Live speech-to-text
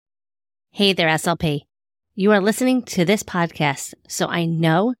Hey there, SLP. You are listening to this podcast, so I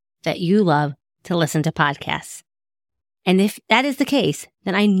know that you love to listen to podcasts. And if that is the case,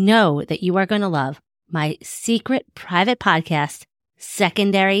 then I know that you are going to love my secret private podcast,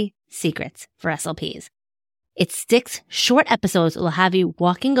 Secondary Secrets for SLPs. It's 6 short episodes that will have you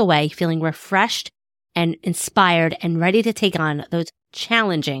walking away feeling refreshed and inspired and ready to take on those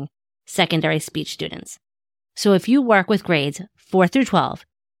challenging secondary speech students. So if you work with grades 4 through 12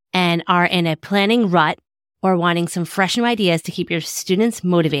 and are in a planning rut or wanting some fresh new ideas to keep your students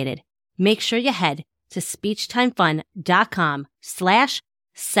motivated, make sure you head to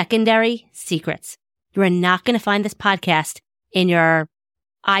speechtimefun.com/secondary secrets. You are not going to find this podcast in your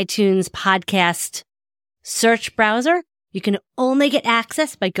iTunes podcast search browser. You can only get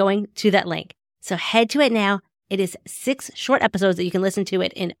access by going to that link. So head to it now. It is 6 short episodes that you can listen to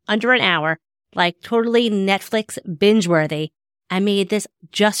it in under an hour, like totally Netflix binge worthy. I made this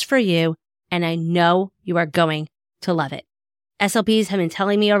just for you, and I know you are going to love it. SLPs have been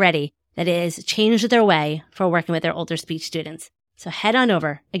telling me already that it has changed their way for working with their older speech students. So head on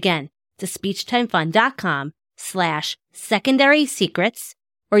over, again, to speechtimefun.com/secondary secrets,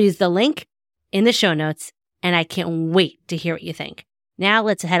 or use the link in the show notes, and I can't wait to hear what you think. Now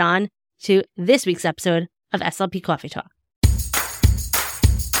let's head on to this week's episode of SLP Coffee Talk.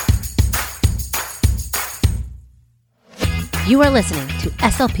 You are listening to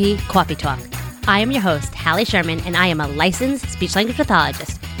SLP Coffee Talk. I am your host, Hallie Sherman, and I am a licensed speech-language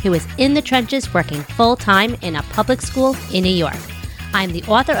pathologist who is in the trenches working full-time in a public school in New York. I am the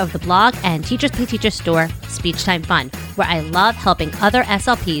author of the blog and Teachers Pay Teachers store, Speech Time Fun, where I love helping other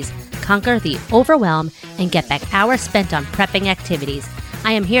SLPs conquer the overwhelm and get back hours spent on prepping activities.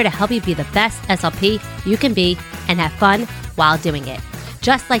 I am here to help you be the best SLP you can be and have fun while doing it.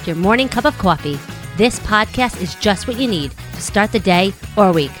 Just like your morning cup of coffee, this podcast is just what you need to start the day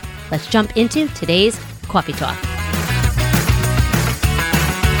or week. Let's jump into today's Coffee Talk.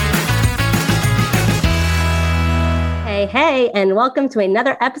 Hey, and welcome to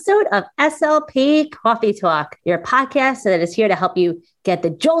another episode of SLP Coffee Talk, your podcast that is here to help you get the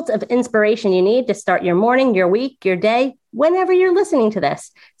jolt of inspiration you need to start your morning, your week, your day, whenever you're listening to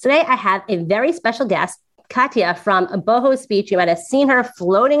this. Today, I have a very special guest, Katya from Boho Speech. You might have seen her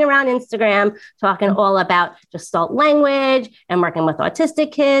floating around Instagram talking all about Gestalt language and working with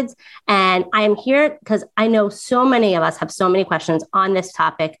autistic kids. And I am here because I know so many of us have so many questions on this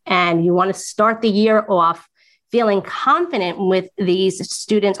topic, and you want to start the year off feeling confident with these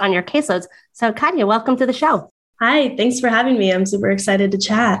students on your caseloads. So Katya, welcome to the show. Hi, thanks for having me. I'm super excited to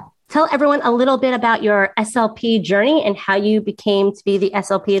chat. Tell everyone a little bit about your SLP journey and how you became to be the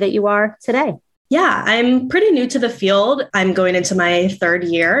SLP that you are today. Yeah, I'm pretty new to the field. I'm going into my 3rd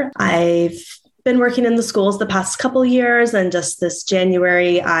year. I've been working in the schools the past couple years, and just this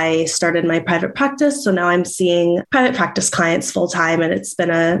January, I started my private practice. So now I'm seeing private practice clients full time, and it's been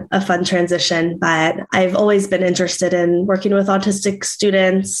a fun transition. But I've always been interested in working with autistic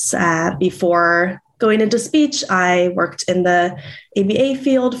students. Before going into speech, I worked in the ABA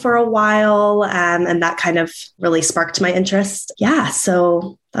field for a while, and that kind of really sparked my interest. Yeah,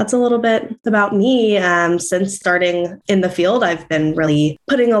 so that's a little bit about me. Since starting in the field, I've been really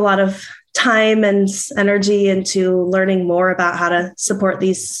putting a lot of time and energy into learning more about how to support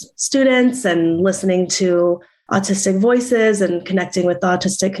these students and listening to autistic voices and connecting with the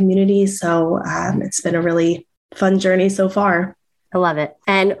autistic community. So it's been a really fun journey so far. I love it.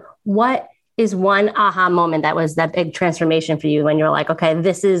 And what is one aha moment that was that big transformation for you when you're like, okay,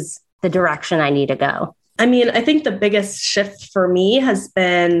 this is the direction I need to go? I mean, I think the biggest shift for me has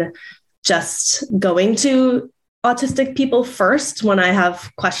been just going to autistic people first when I have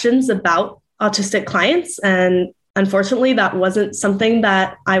questions about autistic clients. And unfortunately, that wasn't something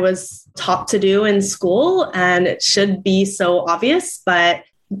that I was taught to do in school, and it should be so obvious, but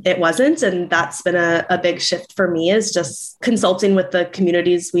it wasn't. And that's been a big shift for me, is just consulting with the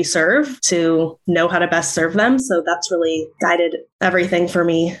communities we serve to know how to best serve them. So that's really guided everything for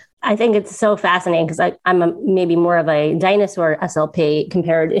me. I think it's so fascinating because I'm maybe more of a dinosaur SLP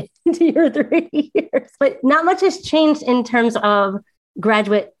compared to your 3 years. But not much has changed in terms of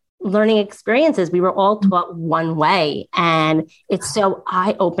graduate learning experiences. We were all taught one way, and it's so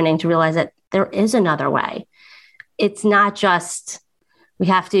eye-opening to realize that there is another way. It's not just we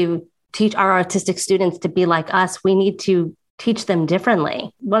have to teach our autistic students to be like us. We need to teach them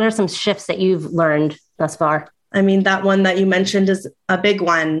differently. What are some shifts that you've learned thus far? I mean, that one that you mentioned is a big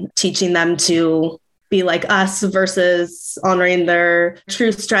one, teaching them to be like us versus honoring their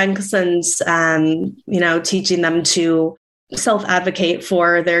true strengths and, teaching them to self-advocate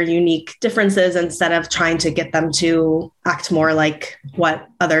for their unique differences instead of trying to get them to act more like what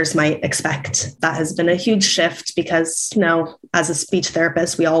others might expect. That has been a huge shift because, as a speech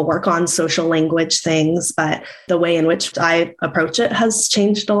therapist, we all work on social language things, but the way in which I approach it has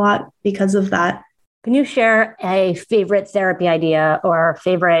changed a lot because of that. Can you share a favorite therapy idea or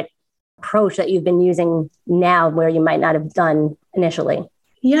favorite approach that you've been using now where you might not have done initially?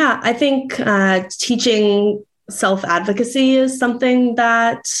 Yeah, I think teaching self-advocacy is something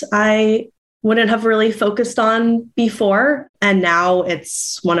that I wouldn't have really focused on before. And now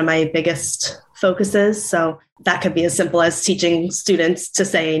it's one of my biggest focuses. So that could be as simple as teaching students to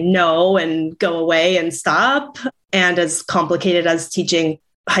say no and go away and stop, and as complicated as teaching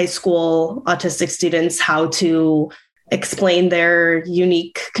high school autistic students how to explain their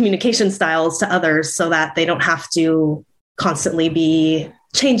unique communication styles to others so that they don't have to constantly be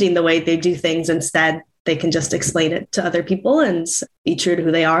changing the way they do things. Instead, they can just explain it to other people and be true to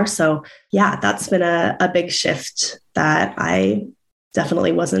who they are. So yeah, that's been a big shift that I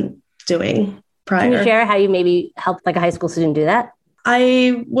definitely wasn't doing prior. Can you share how you maybe helped like a high school student do that?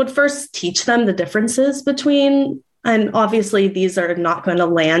 I would first teach them the differences between, and obviously these are not going to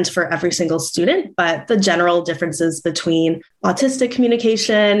land for every single student, but the general differences between autistic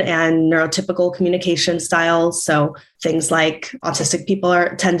communication and neurotypical communication styles. So things like autistic people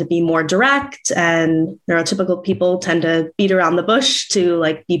tend to be more direct, and neurotypical people tend to beat around the bush to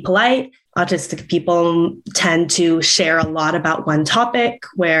like be polite. Autistic people tend to share a lot about one topic,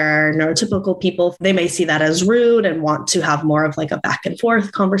 where neurotypical people, they may see that as rude and want to have more of like a back and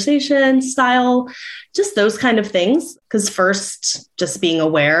forth conversation style, just those kind of things. Because first, just being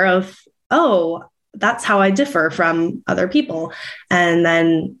aware of, oh, that's how I differ from other people. And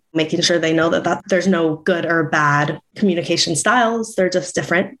then making sure they know that there's no good or bad communication styles. They're just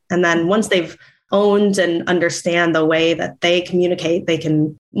different. And then once they've owned and understand the way that they communicate, they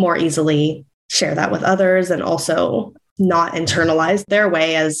can more easily share that with others and also not internalize their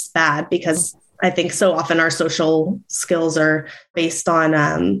way as bad, because I think so often our social skills are based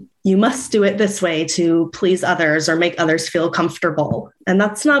on you must do it this way to please others or make others feel comfortable. And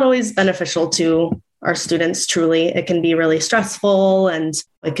that's not always beneficial to our students, truly. It can be really stressful, and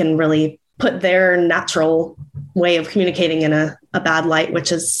it can really put their natural way of communicating in a bad light,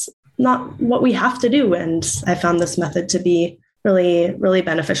 which is not what we have to do. And I found this method to be really, really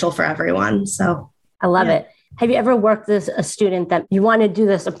beneficial for everyone. So I love it. Have you ever worked with a student that you want to do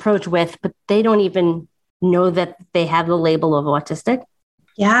this approach with, but they don't even know that they have the label of autistic?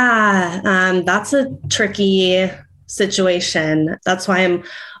 Yeah, that's a tricky situation. That's why I'm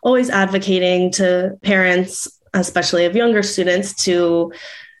always advocating to parents, especially of younger students, to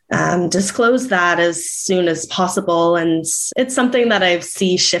disclose that as soon as possible. And it's something that I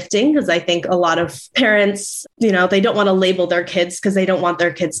see shifting, because I think a lot of parents, they don't want to label their kids because they don't want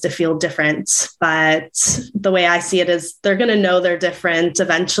their kids to feel different. But the way I see it is they're going to know they're different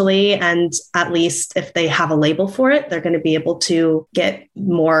eventually. And at least if they have a label for it, they're going to be able to get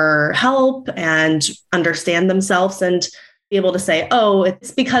more help and understand themselves and be able to say, oh,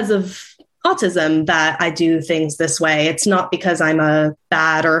 it's because of autism that I do things this way. It's not because I'm a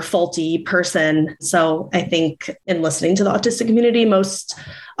bad or faulty person. So I think in listening to the autistic community, most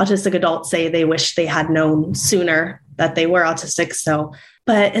autistic adults say they wish they had known sooner that they were autistic. So,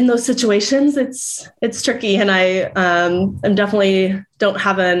 but in those situations, it's tricky. And I definitely don't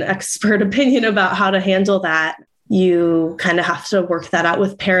have an expert opinion about how to handle that. You kind of have to work that out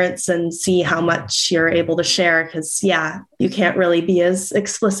with parents and see how much you're able to share. Because you can't really be as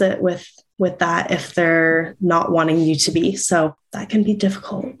explicit with that if they're not wanting you to be. So that can be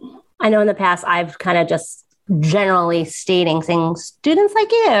difficult. I know in the past, I've kind of just generally saying students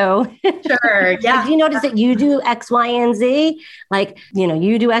like you. Sure. Yeah. Like, do you notice that you do X, Y, and Z? Like,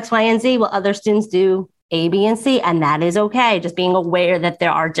 you do X, Y, and Z. Well, other students do A, B, and C, and that is okay. Just being aware that there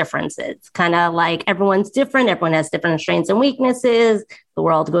are differences. Kind of like everyone's different. Everyone has different strengths and weaknesses. The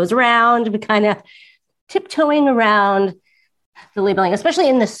world goes around. We kind of tiptoeing around the labeling, especially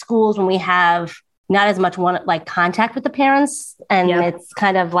in the schools when we have not as much contact with the parents. And it's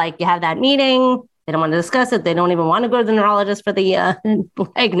kind of like you have that meeting. They don't want to discuss it. They don't even want to go to the neurologist for the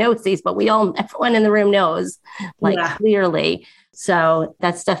diagnoses, but everyone in the room knows clearly. So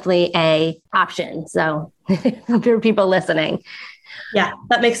that's definitely a option. So for people listening. Yeah,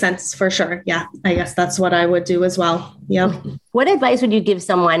 that makes sense for sure. Yeah, I guess that's what I would do as well. Yep. What advice would you give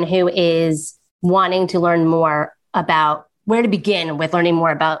someone who is wanting to learn more about where to begin with learning more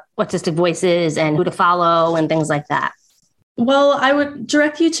about autistic voices and who to follow and things like that? Well, I would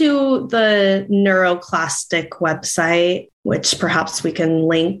direct you to the Neuroclastic website, which perhaps we can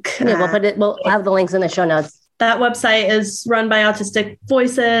link. Yeah, we'll have the links in the show notes. That website is run by Autistic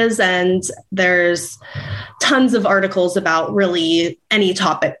Voices, and there's tons of articles about really any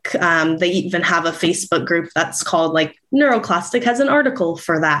topic. They even have a Facebook group that's called like Neuroclastic has an article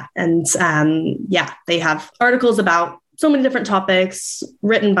for that. And they have articles about so many different topics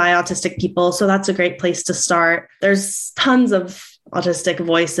written by autistic people. So that's a great place to start. There's tons of Autistic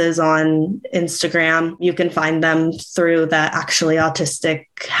Voices on Instagram. You can find them through the Actually Autistic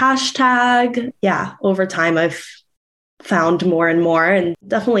hashtag. Yeah, over time, I've found more and more, and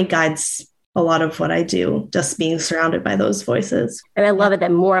definitely guides a lot of what I do, just being surrounded by those voices. And I love it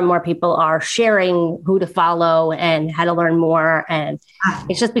that more and more people are sharing who to follow and how to learn more. And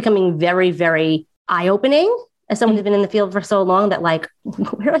it's just becoming very, very eye-opening as someone who's been in the field for so long that like,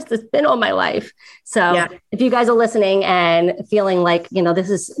 where has this been all my life? So if you guys are listening and feeling like, this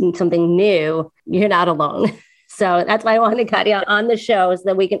is something new, you're not alone. So that's why I wanted Katya on the show, so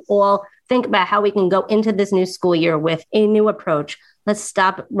that we can all think about how we can go into this new school year with a new approach. Let's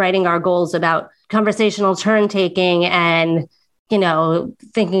stop writing our goals about conversational turn taking and,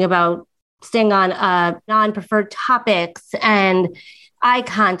 thinking about staying on non-preferred topics and eye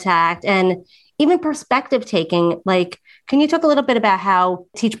contact and even perspective taking. Like, can you talk a little bit about how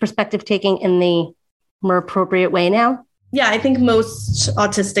teach perspective taking in the more appropriate way now? Yeah, I think most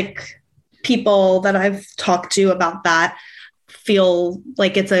autistic people that I've talked to about that feel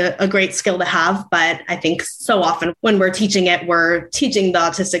like it's a great skill to have. But I think so often when we're teaching it, we're teaching the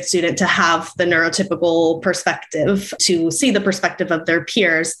autistic student to have the neurotypical perspective, to see the perspective of their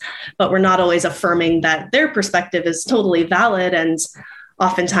peers, but we're not always affirming that their perspective is totally valid. And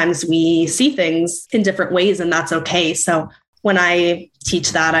oftentimes we see things in different ways, and that's okay. So when I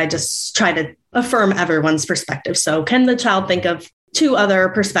teach that, I just try to affirm everyone's perspective. So can the child think of two other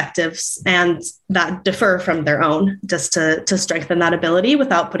perspectives and that differ from their own, just to strengthen that ability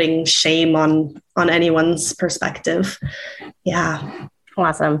without putting shame on anyone's perspective. Yeah.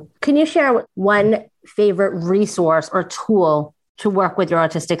 Awesome. Can you share one favorite resource or tool to work with your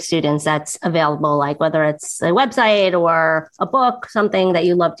autistic students that's available, like whether it's a website or a book, something that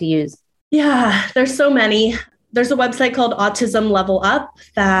you love to use? Yeah, there's so many. There's a website called Autism Level Up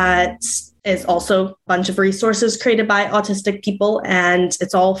that is also a bunch of resources created by autistic people, and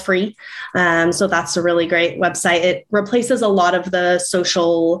it's all free. So that's a really great website. It replaces a lot of the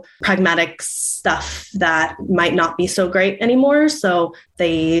social pragmatic stuff that might not be so great anymore. So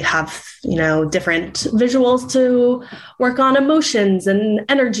they have, different visuals to work on emotions and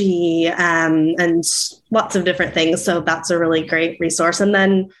energy, and lots of different things. So that's a really great resource. And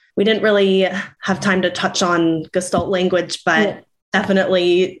then we didn't really have time to touch on Gestalt language, but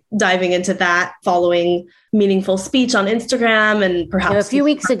definitely diving into that, following Meaningful Speech on Instagram, and perhaps a few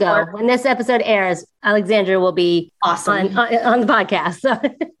weeks ago, when this episode airs, Alexandra will be awesome on the podcast. So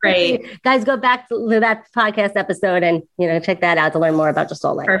great. Guys, go back to that podcast episode and check that out to learn more about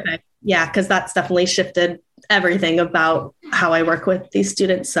Gestalt language. Perfect. Yeah, because that's definitely shifted everything about how I work with these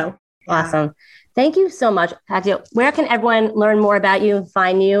students. So awesome. Thank you so much, Katya. Where can everyone learn more about you,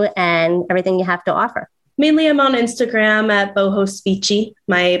 find you, and everything you have to offer? Mainly I'm on Instagram at Boho Speechy.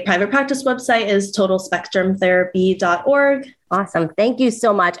 My private practice website is totalspectrumtherapy.org. Awesome. Thank you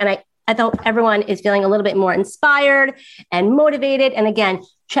so much. And I hope everyone is feeling a little bit more inspired and motivated. And again,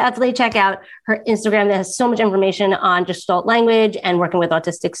 definitely check out her Instagram that has so much information on Gestalt language and working with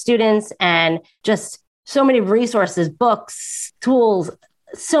autistic students, and just so many resources, books, tools,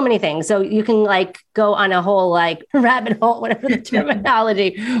 so many things. So you can go on a whole rabbit hole, whatever the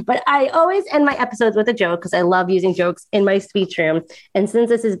terminology. But I always end my episodes with a joke because I love using jokes in my speech room. And since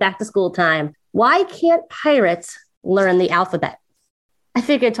this is back to school time, why can't pirates learn the alphabet? I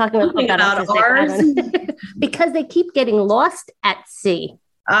figured talking about ours because they keep getting lost at sea.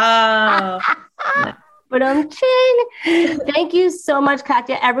 Oh. But thank you so much,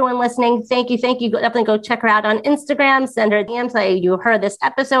 Katya. Everyone listening, thank you. Definitely go check her out on Instagram. Send her a DM, say you heard this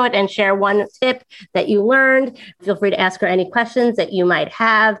episode, and share one tip that you learned. Feel free to ask her any questions that you might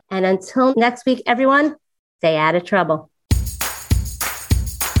have. And until next week, everyone, stay out of trouble.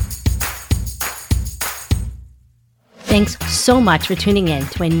 Thanks so much for tuning in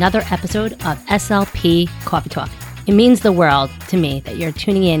to another episode of SLP Coffee Talk. It means the world to me that you're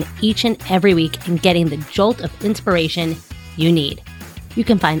tuning in each and every week and getting the jolt of inspiration you need. You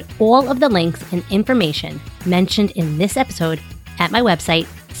can find all of the links and information mentioned in this episode at my website,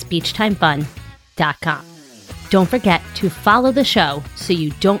 speechtimefun.com. Don't forget to follow the show so you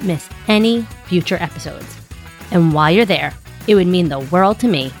don't miss any future episodes. And while you're there, it would mean the world to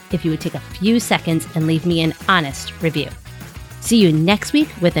me if you would take a few seconds and leave me an honest review. See you next week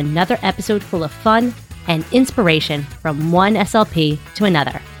with another episode full of fun and inspiration from one SLP to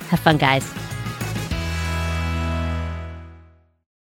another. Have fun, guys.